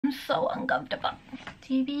I'm so uncomfortable.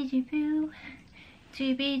 Doo-bee-doo-boo,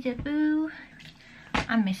 doo-bee-doo-boo.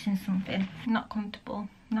 I'm missing something. Not comfortable.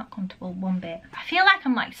 Not comfortable one bit. I feel like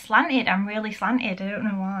I'm like slanted. I'm really slanted. I don't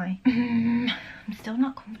know why. I'm still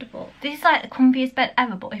not comfortable. This is like the comfiest bed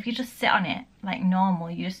ever, but if you just sit on it like normal,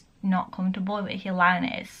 you're just not comfortable. But if you lie on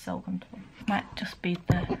it, it's so comfortable. Might just be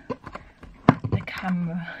the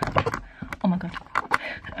camera. Oh my god.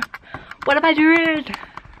 What am I doing?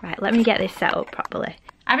 Right, let me get this set up properly.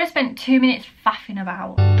 I've just spent 2 minutes faffing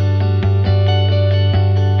about.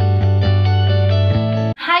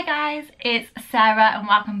 Hi guys, it's Sarah and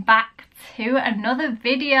welcome back to another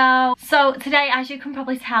video. So today, as you can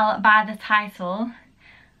probably tell by the title,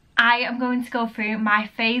 I am going to go through my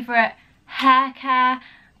favourite hair care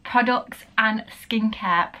products and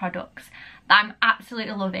skincare products that I'm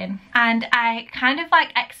absolutely loving. And I kind of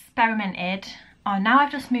like experimented. Oh, now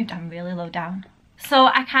I've just moved down really low down. So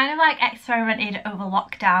I kind of like experimented over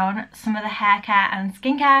lockdown some of the hair care and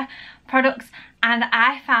skincare products, and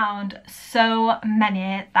I found so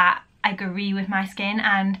many that agree with my skin,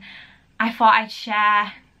 and I thought I'd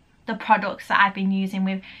share the products that I've been using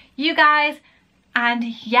with you guys. And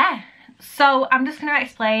yeah, so I'm just going to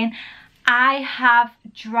explain. I have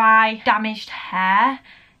dry, damaged hair.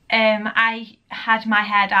 I had my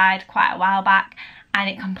hair dyed quite a while back and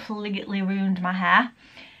it completely ruined my hair.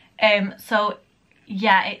 So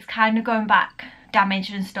yeah, it's kind of going back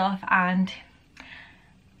damaged and stuff, and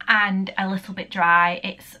a little bit dry.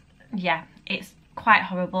 It's quite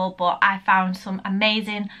horrible, but I found some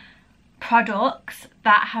amazing products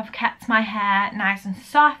that have kept my hair nice and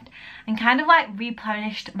soft and kind of like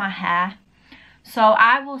replenished my hair. So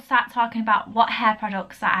I will start talking about what hair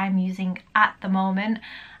products that I'm using at the moment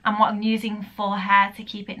and what I'm using for hair to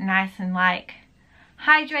keep it nice and like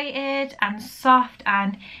hydrated and soft,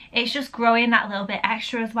 and it's just growing that little bit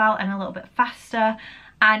extra as well and a little bit faster,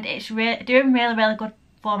 and it's doing really good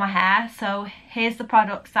for my hair. So here's the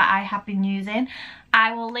products that I have been using.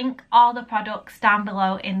 I will link all the products down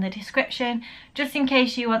below in the description just in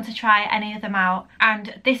case you want to try any of them out.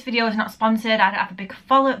 And this video is not sponsored. I don't have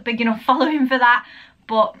a big enough following for that,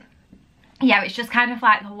 but yeah, it's just kind of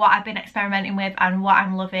like what I've been experimenting with and what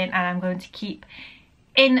I'm loving, and I'm going to keep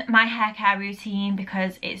in my hair care routine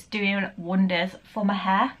because it's doing wonders for my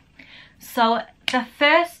hair. So the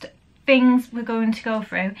first things we're going to go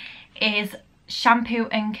through is shampoo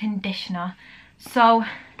and conditioner. So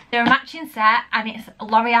they're a matching set, and it's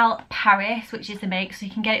L'Oreal Paris, which is the make, so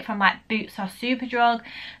you can get it from like Boots or Superdrug,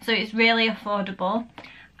 so it's really affordable.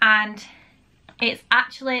 And it's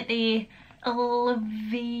actually the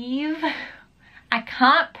Elvive, I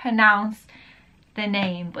can't pronounce the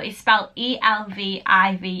name, but it's spelled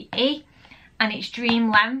E-L-V-I-V-E, and it's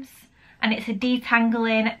Dream Lengths, and it's a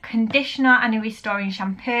detangling conditioner and a restoring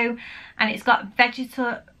shampoo, and it's got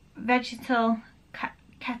vegetal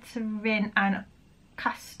keratin and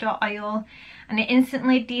castor oil, and it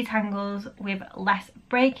instantly detangles with less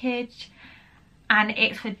breakage, and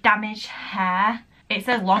it's for damaged hair. It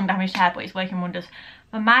says long damaged hair, but it's working wonders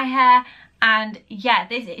for my hair. And yeah,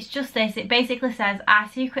 it's just this. It basically says, our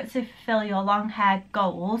secret to fulfill your long hair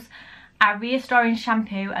goals. Our restoring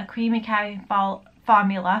shampoo, a creamy caring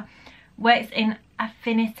formula, works in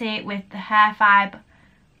affinity with the hair fibre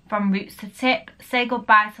from roots to tip. Say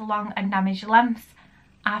goodbye to long and damaged lengths.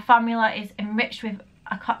 Our formula is enriched with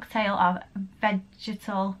a cocktail of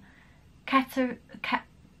vegetal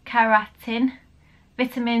keratin,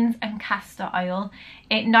 vitamins and castor oil.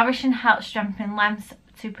 It nourishes and helps strengthen lengths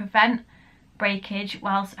to prevent breakage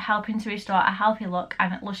whilst helping to restore a healthy look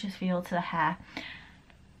and a luscious feel to the hair.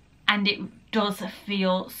 And it does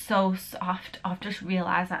feel so soft. I've just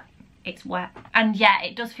realised that it's wet, and yeah,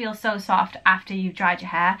 it does feel so soft after you've dried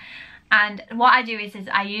your hair. And what I do is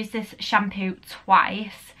I use this shampoo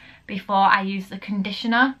twice before I use the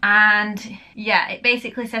conditioner, and yeah, it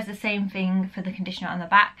basically says the same thing for the conditioner on the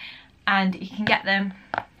back, and you can get them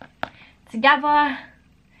together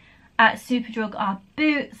at Superdrug or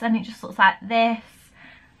Boots, and it just looks like this.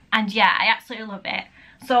 And yeah, I absolutely love it.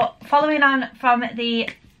 So following on from the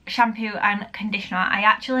shampoo and conditioner, I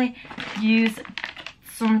actually use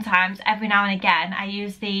sometimes, every now and again, I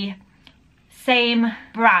use the same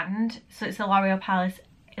brand, so it's the L'Oreal Paris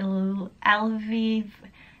Elvive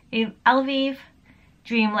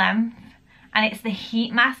Dream Length, and it's the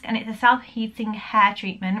heat mask, and it's a self-heating hair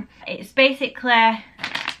treatment. It's basically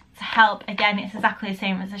to help, again, it's exactly the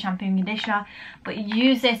same as the shampoo and conditioner, but you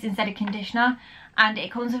use this instead of conditioner, and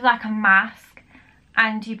it comes with like a mask,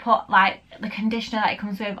 and you put like the conditioner that it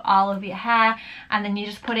comes with all over your hair, and then you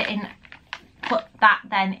just put that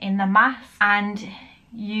then in the mask, and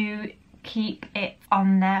you keep it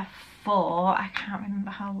on there for, I can't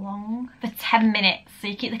remember how long, for 10 minutes. So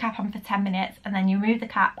you keep the cap on for 10 minutes and then you remove the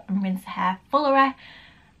cap and rinse the hair fully.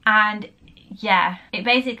 And yeah, it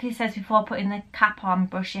basically says before putting the cap on,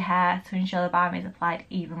 brush your hair to ensure the balm is applied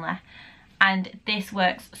evenly. And this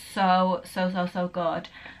works so good.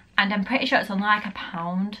 And I'm pretty sure it's only like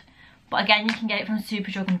 £1. But again, you can get it from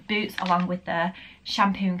Superdrug and Boots along with the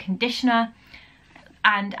shampoo and conditioner.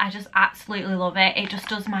 And I just absolutely love it. It just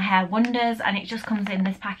does my hair wonders, and it just comes in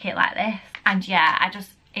this packet like this. And yeah,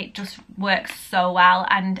 it just works so well.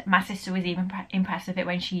 And my sister was even impressed with it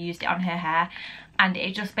when she used it on her hair. And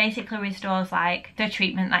it just basically restores like the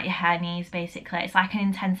treatment that your hair needs basically. It's like an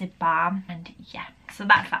intensive balm. And yeah, so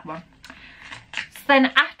that's that one. So then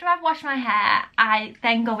after I've washed my hair, I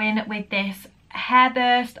then go in with this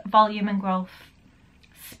Hairburst Volume and Growth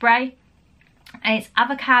spray. And it's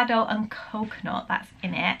avocado and coconut that's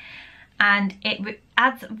in it, and it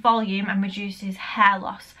adds volume and reduces hair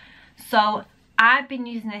loss. So I've been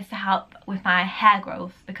using this to help with my hair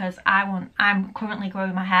growth because I'm currently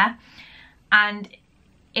growing my hair, and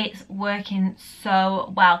it's working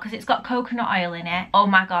so well because it's got coconut oil in it. Oh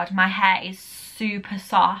my god, my hair is super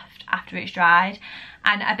soft after it's dried.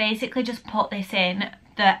 And I basically just put this in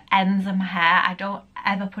the ends of my hair. I don't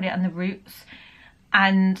ever put it on the roots,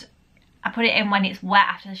 and I put it in when it's wet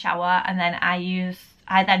after the shower, and then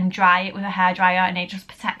I then dry it with a hairdryer, and it just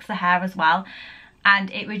protects the hair as well.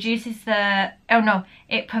 And it reduces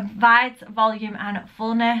it provides volume and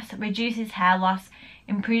fullness, reduces hair loss,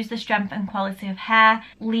 improves the strength and quality of hair,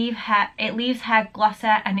 it leaves hair glossy,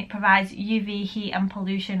 and it provides UV heat and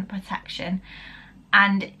pollution protection.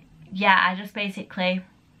 And yeah, I just basically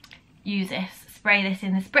use this, spray this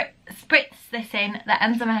in, spritz this in the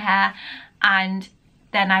ends of my hair, and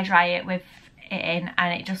then I dry it with it in,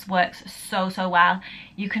 and it just works so well.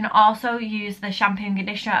 You can also use the shampoo and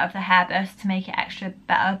conditioner of the Hairburst to make it extra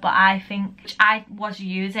better, but I think, which I was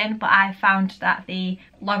using, but I found that the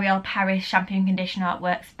L'Oreal Paris shampoo and conditioner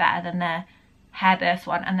works better than the Hairburst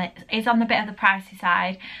one, and it is on the bit of the pricey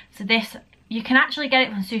side. So this, you can actually get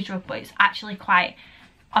it from Superdrug, but it's actually quite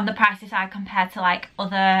on the pricey side compared to like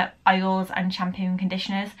other oils and shampoo and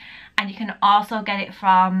conditioners. And you can also get it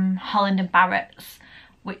from Holland & Barrett's,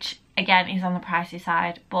 which again is on the pricey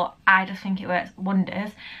side, but I just think it works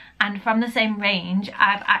wonders. And from the same range,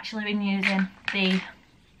 I've actually been using the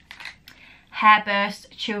Hairburst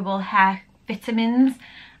chewable hair vitamins,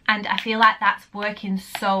 and I feel like that's working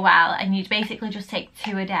so well. And you basically just take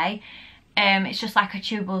 2 a day. It's just like a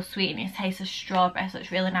chewable sweet, and it tastes of strawberry, so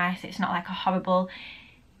it's really nice. It's not like a horrible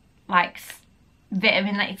like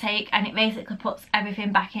vitamin that you take, and it basically puts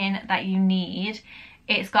everything back in that you need.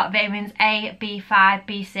 It's got vitamins A, B5,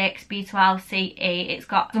 B6, B12, C, E. It's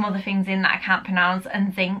got some other things in that I can't pronounce,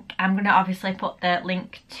 and zinc. I'm going to obviously put the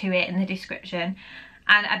link to it in the description.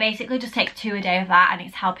 And I basically just take 2 a day of that, and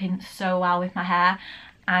it's helping so well with my hair.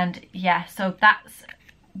 And yeah, so that's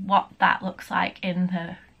what that looks like in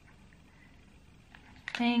the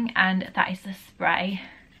thing, and that is the spray.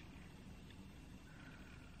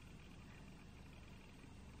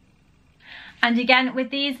 And again,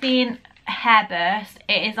 with these being Hairburst,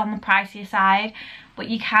 it is on the pricier side, but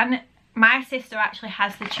you can, my sister actually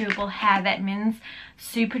has the chewable hair vitamins,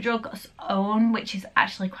 Superdrug's own, which is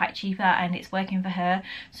actually quite cheaper, and it's working for her.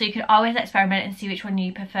 So you can always experiment and see which one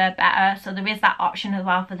you prefer better. So there is that option as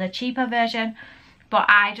well for the cheaper version, but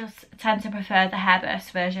I just tend to prefer the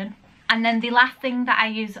Hairburst version. And then the last thing that I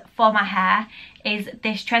use for my hair is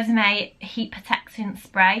this Tresemme heat protectant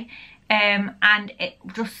spray, and it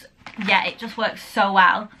just works so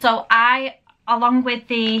well. So I, along with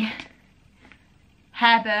the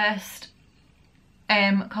Hairburst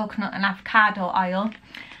coconut and avocado oil,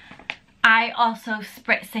 I also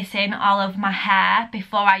spritz this in all of my hair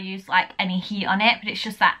before I use like any heat on it, but it's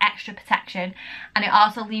just that extra protection. And it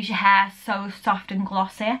also leaves your hair so soft and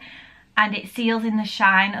glossy, and it seals in the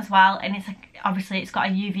shine as well. And it's like, obviously it's got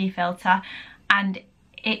a UV filter, and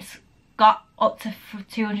it's got up to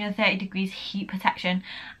 230 degrees heat protection.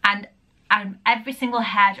 And every single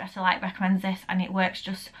hairdresser like recommends this, and it works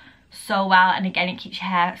just so well. And again, it keeps your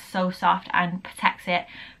hair so soft and protects it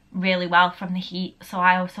really well from the heat. So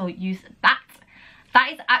I also use that.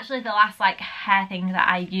 That is actually the last like hair thing that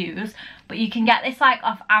I use, but you can get this like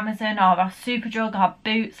off Amazon or off Superdrug or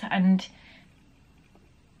Boots. And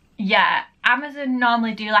yeah, Amazon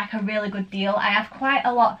normally do like a really good deal. I have quite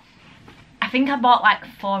a lot. I think I bought like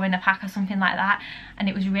 4 in a pack or something like that, and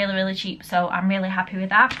it was really cheap, so I'm really happy with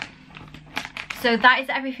that. So that is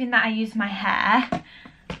everything that I use my hair.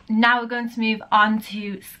 Now we're going to move on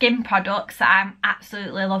to skin products that I'm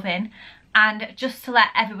absolutely loving. And just to let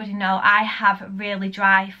everybody know, I have really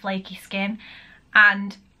dry, flaky skin,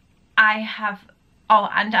 and I have, oh,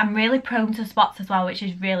 and I'm really prone to spots as well, which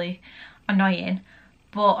is really annoying.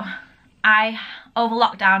 But over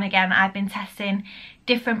lockdown again, I've been testing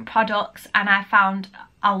different products and I found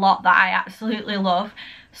a lot that I absolutely love.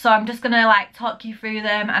 So I'm just gonna like talk you through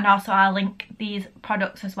them, and also I'll link these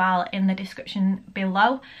products as well in the description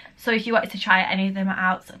below. So if you wanted to try any of them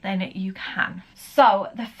out, then you can. So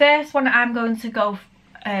the first one I'm going to go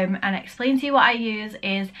and explain to you what I use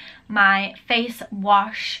is my face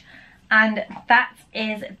wash, and that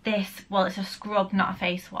is this, well, it's a scrub, not a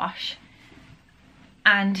face wash,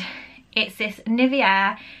 and it's this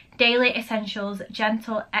Nivea Daily Essentials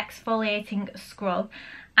Gentle Exfoliating Scrub,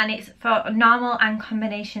 and it's for normal and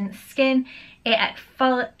combination skin. It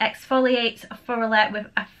exfoliates thoroughly with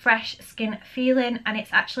a fresh skin feeling, and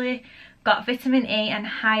it's actually got vitamin E and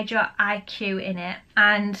Hydro IQ in it,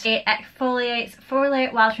 and it exfoliates thoroughly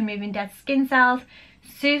whilst removing dead skin cells,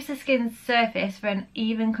 soothes the skin's surface for an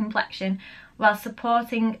even complexion while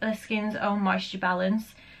supporting the skin's own moisture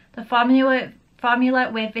balance. The formula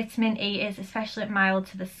with vitamin E is especially mild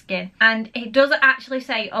to the skin, and it does actually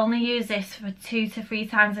say only use this for 2 to 3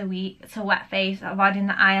 times a week to wet face, avoiding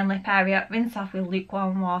the eye and lip area. Rinse off with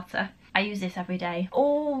lukewarm water. I use this every day.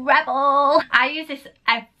 Oh, rebel! I use this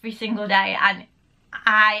every single day and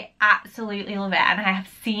I absolutely love it, and I have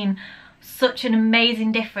seen such an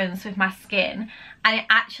amazing difference with my skin, and it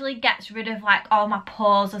actually gets rid of like all my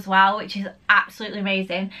pores as well, which is absolutely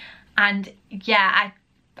amazing. And yeah,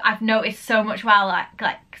 I've noticed so much, well,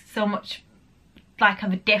 like so much like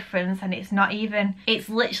of a difference, and it's not even, it's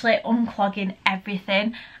literally unclogging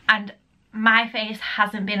everything, and my face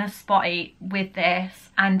hasn't been as spotty with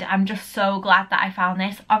this, and I'm just so glad that I found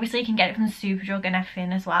this. Obviously you can get it from Superdrug and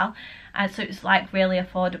everything as well, and so it's like really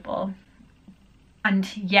affordable.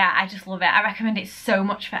 And yeah, I just love it. I recommend it so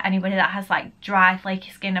much for anybody that has like dry,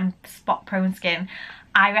 flaky skin and spot prone skin.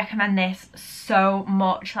 I recommend this so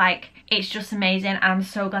much. Like, it's just amazing, and I'm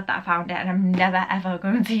so glad that I found it, and I'm never ever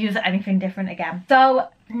going to use anything different again. So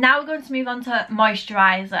now we're going to move on to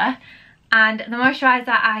moisturiser, and the moisturiser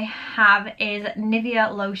I have is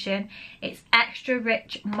Nivea lotion. It's extra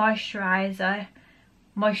rich moisturiser,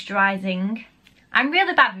 moisturising. I'm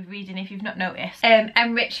really bad with reading if you've not noticed.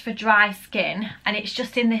 Enriched for dry skin, and it's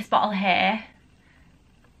just in this bottle here.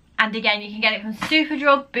 And again, you can get it from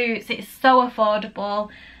Superdrug, Boots. It's so affordable,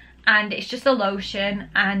 and it's just a lotion,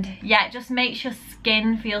 and yeah, it just makes your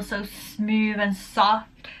skin feel so smooth and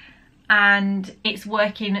soft, and it's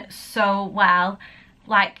working so well.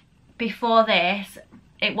 Like, before this,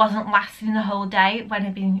 it wasn't lasting the whole day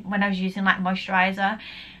when I was using like moisturiser.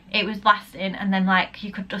 It was lasting, and then like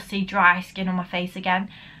you could just see dry skin on my face again,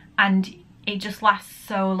 and it just lasts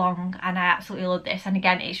so long, and I absolutely love this. And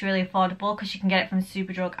again, it's really affordable because you can get it from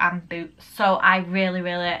Superdrug and Boots, so I really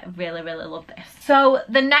love this. So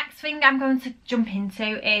the next thing I'm going to jump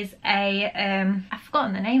into is I've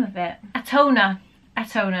forgotten the name of it, a toner.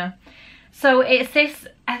 So it's this,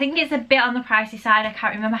 I think it's a bit on the pricey side, I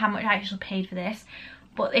can't remember how much I actually paid for this,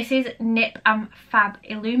 but this is Nip and Fab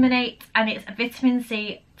Illuminate, and it's a vitamin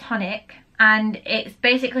C tonic, and it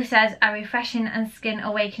basically says a refreshing and skin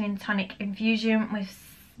awakening tonic infusion with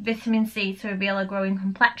vitamin C to reveal a glowing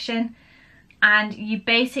complexion. And you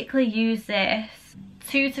basically use this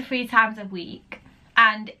 2 to 3 times a week.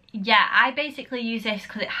 And yeah, I basically use this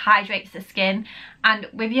because it hydrates the skin, and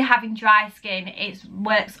with you having dry skin, it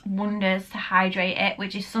works wonders to hydrate it,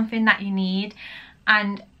 which is something that you need.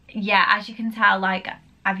 And yeah, as you can tell, like,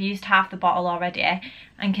 I've used half the bottle already,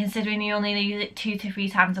 and considering you only use it 2 to 3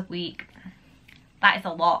 times a week, that is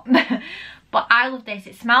a lot. But I love this.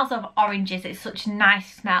 It smells of oranges. It's such a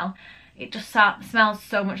nice smell. It just smells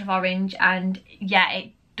so much of orange, and yeah,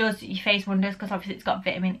 it does your face wonders because obviously it's got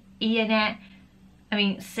vitamin E in it. I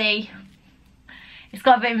mean C. It's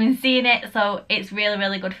got vitamin C in it, so it's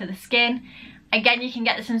really good for the skin. Again, you can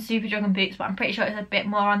get this in Superdrug and Boots, but I'm pretty sure it's a bit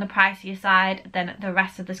more on the pricier side than the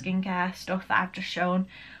rest of the skincare stuff that I've just shown.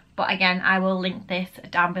 But again, I will link this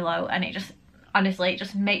down below, and it just, honestly, it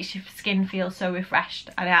just makes your skin feel so refreshed,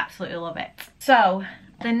 and I absolutely love it. So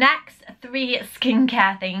the next 3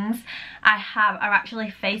 skincare things I have are actually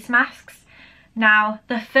face masks. Now,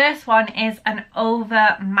 the first one is an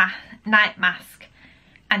night mask,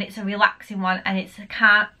 and it's a relaxing one, and it's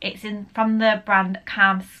from the brand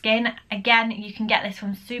Calm Skin. Again, you can get this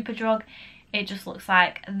from Superdrug. It just looks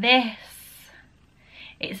like this.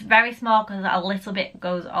 It's very small because a little bit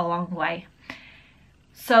goes a long way.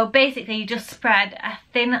 So basically, you just spread a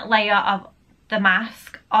thin layer of the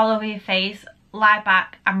mask all over your face, lie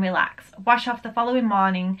back and relax. Wash off the following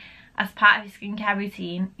morning as part of your skincare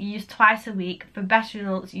routine. Use twice a week for best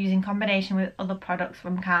results using combination with other products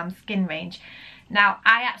from Calm Skin range. Now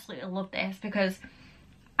I absolutely love this because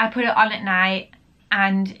I put it on at night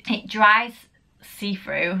and it dries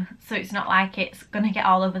see-through, so it's not like it's gonna get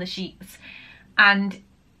all over the sheets, and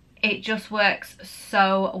it just works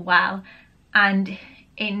so well, and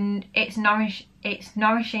it's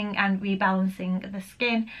nourishing and rebalancing the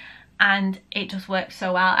skin, and it just works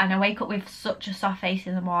so well. And I wake up with such a soft face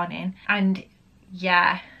in the morning, and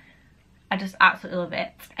yeah, I just absolutely love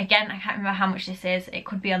it. Again, I can't remember how much this is. It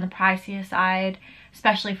could be on the pricier side,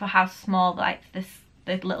 especially for how small like the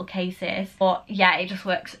little case is, but yeah, it just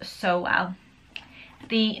works so well.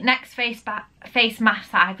 The next face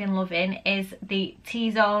mask that I've been loving is the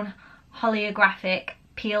T-Zone Holographic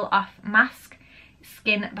Peel Off Mask,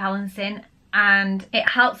 skin balancing, and it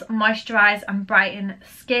helps moisturize and brighten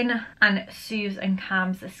skin and soothes and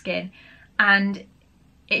calms the skin. And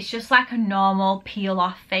it's just like a normal peel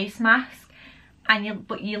off face mask, and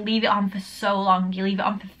but you leave it on for so long. You leave it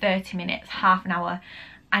on for 30 minutes, half an hour,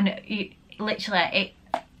 and you literally,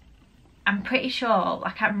 I'm pretty sure,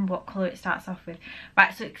 I can't remember what colour it starts off with.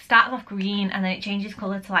 Right, so it starts off green and then it changes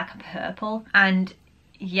colour to like a purple. And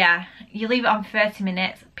yeah, you leave it on 30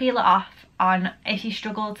 minutes, peel it off. If you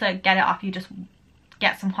struggle to get it off, you just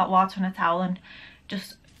get some hot water and a towel and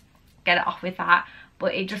just get it off with that.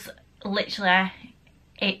 But it just literally,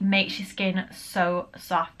 it makes your skin so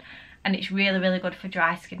soft, and it's really, really good for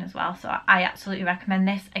dry skin as well. So I absolutely recommend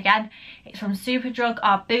this. Again, it's from Superdrug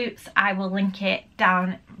or Boots. I will link it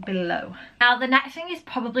down below. Now the next thing is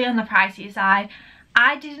probably on the pricey side.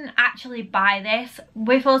 I didn't actually buy this.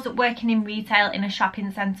 With us working in retail in a shopping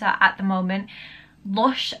centre at the moment,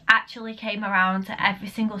 Lush actually came around to every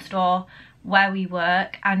single store where we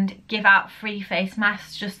work and give out free face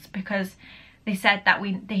masks, just because they said that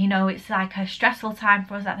they know it's like a stressful time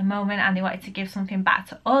for us at the moment, and they wanted to give something back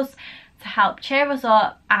to us to help cheer us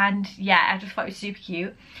up. And yeah, I just thought it was super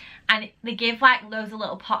cute. And they give like loads of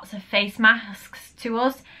little pots of face masks to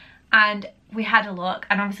us, and we had a look,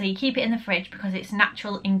 and obviously you keep it in the fridge because it's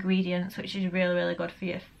natural ingredients, which is really, really good for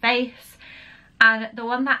your face. And the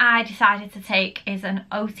one that I decided to take is an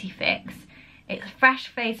Oatly Fix. It's a fresh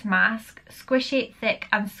face mask, squishy, thick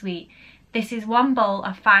and sweet. This is one bowl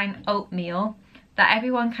of fine oatmeal that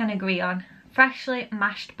everyone can agree on. Freshly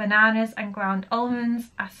mashed bananas and ground almonds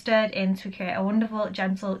are stirred in to create a wonderful,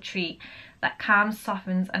 gentle treat that calms,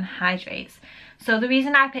 softens and hydrates. So the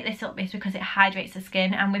reason I picked this up is because it hydrates the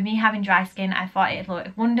skin, and with me having dry skin, I thought it'd work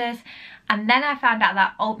wonders. And then I found out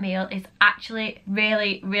that oatmeal is actually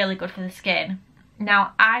really, really good for the skin.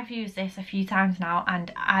 Now, I've used this a few times now,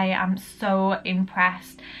 and I am so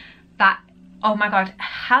impressed that, oh my god,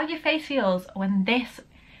 how your face feels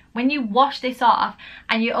when you wash this off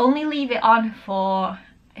and you only leave it on for,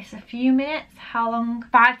 it's a few minutes. How long?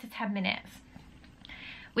 5 to 10 minutes,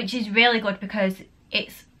 which is really good because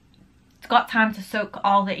it's got time to soak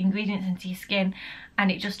all the ingredients into your skin,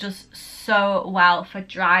 and it just does so well for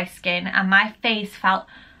dry skin. And my face felt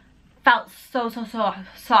so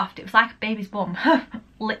soft. It was like a baby's bum.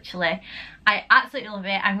 Literally, I absolutely love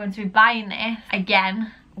it. I'm going to be buying this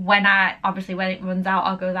again when it runs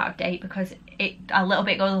out or goes out of date, because a little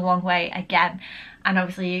bit goes a long way again. And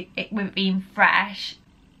obviously with it being fresh,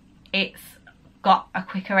 it's got a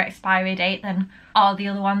quicker expiry date than all the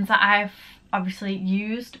other ones that I've obviously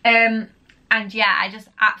used. And yeah, I just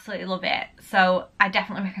absolutely love it. So I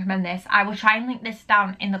definitely recommend this. I will try and link this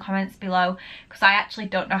down in the comments below, because I actually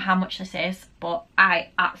don't know how much this is, but I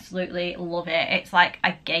absolutely love it. It's like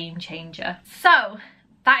a game changer. So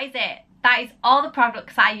that is it. That is all the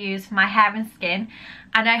products I use for my hair and skin,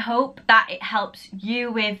 and I hope that it helps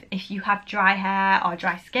you with if you have dry hair or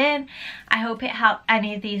dry skin. I hope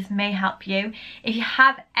any of these may help you. If you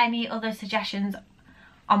have any other suggestions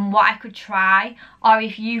on what I could try, or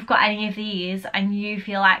if you've got any of these and you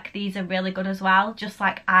feel like these are really good as well, just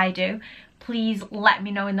like I do, please let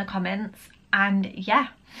me know in the comments. And yeah,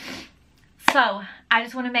 so I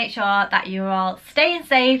just want to make sure that you're all staying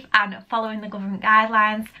safe and following the government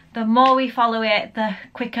guidelines. The more we follow it, the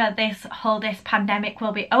quicker this pandemic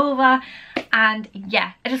will be over. And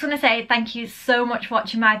yeah, I just want to say thank you so much for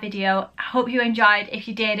watching my video. I hope you enjoyed. If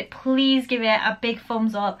you did, please give it a big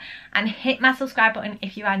thumbs up and hit my subscribe button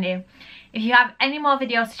if you are new. If you have any more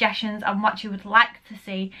video suggestions on what you would like to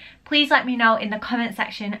see, please let me know in the comment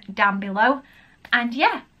section down below. And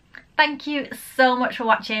yeah, thank you so much for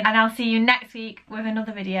watching, and I'll see you next week with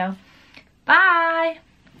another video. Bye!